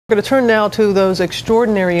We're going to turn now to those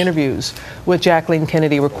extraordinary interviews with Jacqueline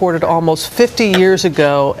Kennedy, recorded almost 50 years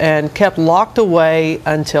ago and kept locked away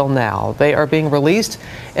until now. They are being released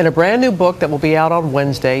in a brand new book that will be out on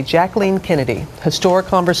Wednesday, Jacqueline Kennedy, Historic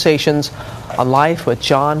Conversations on Life with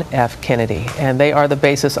John F. Kennedy. And they are the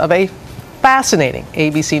basis of a fascinating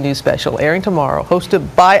ABC News special airing tomorrow,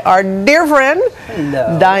 hosted by our dear friend,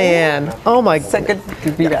 Diane. Oh my So good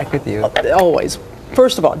to be back with you. Always.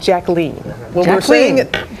 First of all, Jacqueline. When Jacqueline. we're saying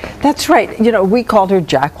it, that's right. You know, we called her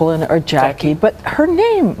Jacqueline or Jackie, but her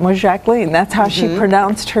name was Jacqueline. That's how she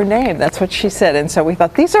pronounced her name. That's what she said. And so we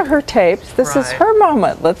thought, these are her tapes. This is her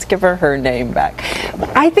moment. Let's give her name back.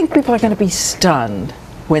 I think people are going to be stunned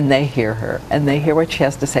when they hear her and they hear what she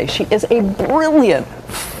has to say. She is a brilliant,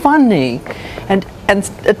 funny, and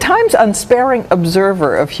at times unsparing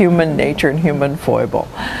observer of human nature and human foible.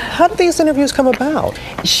 how did these interviews come about?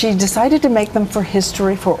 She decided to make them for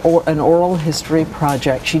history, for an oral history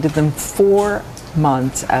project. She did them 4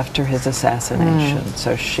 months after his assassination.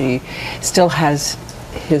 So she still has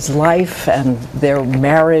his life and their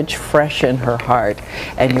marriage fresh in her heart,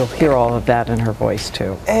 and you'll hear all of that in her voice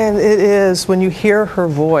too. And it is, when you hear her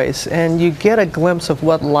voice and you get a glimpse of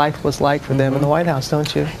what life was like for them in the White House,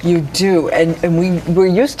 don't you? You do, and we're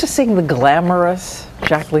used to seeing the glamorous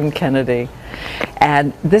Jacqueline Kennedy,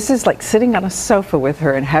 and this is like sitting on a sofa with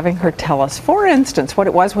her and having her tell us, for instance, what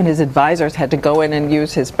it was when his advisors had to go in and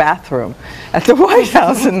use his bathroom at the White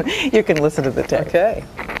House, and you can listen to the tape. Okay.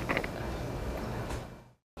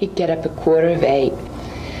 He'd get up at 7:45,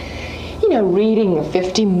 you know, reading the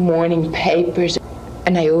 50 morning papers.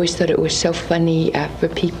 And I always thought it was so funny for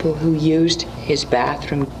people who used his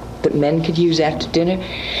bathroom that men could use after dinner,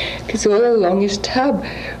 because all along his tub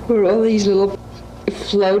were all these little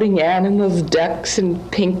floating animals, ducks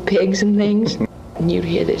and pink pigs and things. And you'd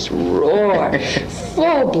hear this roar,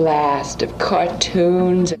 full blast of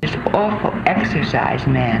cartoons. This awful exercise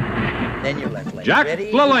man. Then your left leg.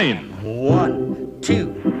 Jacqueline. 1,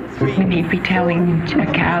 2, 3. And he'd be telling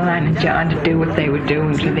Caroline and John to do what they were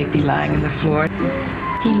doing, so they'd be lying on the floor.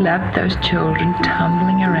 He loved those children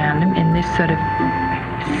tumbling around him in this sort of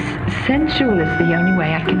sensual is the only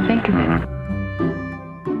way I can think of it.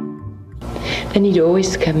 Then he'd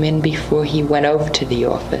always come in before he went over to the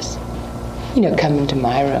office. You know, come into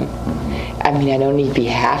my room. I mean, I'd only be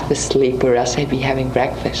half asleep or else I'd be having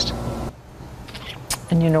breakfast.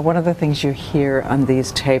 And you know, one of the things you hear on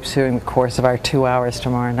these tapes during the course of our 2 hours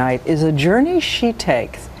tomorrow night is a journey she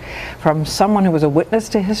takes from someone who was a witness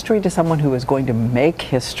to history to someone who is going to make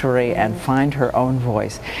history and find her own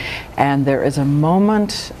voice. And there is a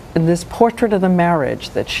moment in this portrait of the marriage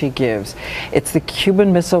that she gives. It's the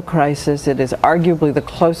Cuban Missile Crisis. It is arguably the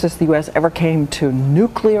closest the U.S. ever came to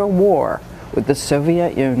nuclear war with the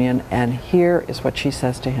Soviet Union. And here is what she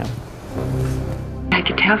says to him. I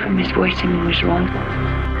could tell from his voice something was wrong.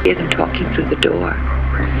 I hear them talking through the door.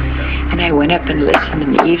 And I went up and listened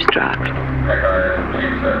and eavesdropped.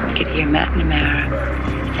 I could hear McNamara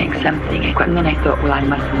saying something. And then I thought, well, I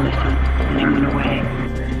mustn't listen. And I went away.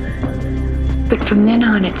 But from then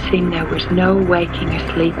on, it seemed there was no waking or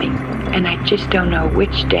sleeping. And I just don't know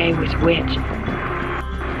which day was which.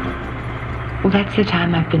 Well, that's the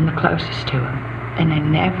time I've been the closest to him. And I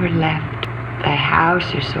never left the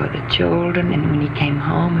house or saw the children, and when he came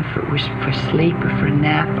home, if it was for sleep or for a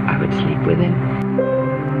nap, I would sleep with him.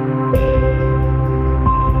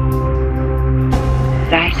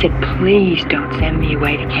 I said, please don't send me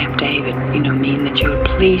away to Camp David, you know, me and the children.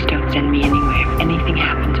 Please don't send me anywhere. If anything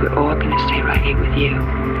happens, we're all going to stay right here with you.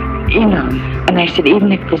 You know, and I said,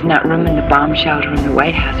 even if there's not room in the bomb shelter in the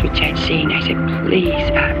White House, which I'd seen, I said,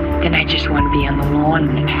 please, then I just want to be on the lawn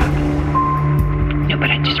when it happens. No, but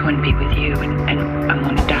I just want to be with you, and I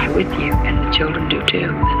want to die with you, and the children do too,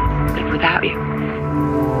 and live without you.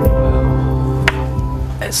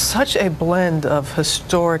 It's such a blend of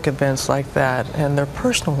historic events like that and their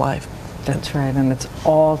personal life. That's right, and it's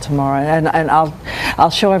all tomorrow. And I'll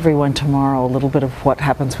show everyone tomorrow a little bit of what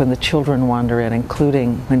happens when the children wander in,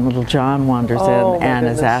 including when little John wanders in and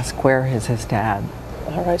is asked, where is his dad?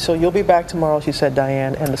 All right, so you'll be back tomorrow, she said,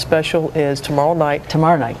 Diane, and the special is tomorrow night.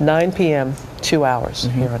 Tomorrow night. 9 p.m., 2 hours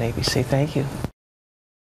here on ABC. Thank you.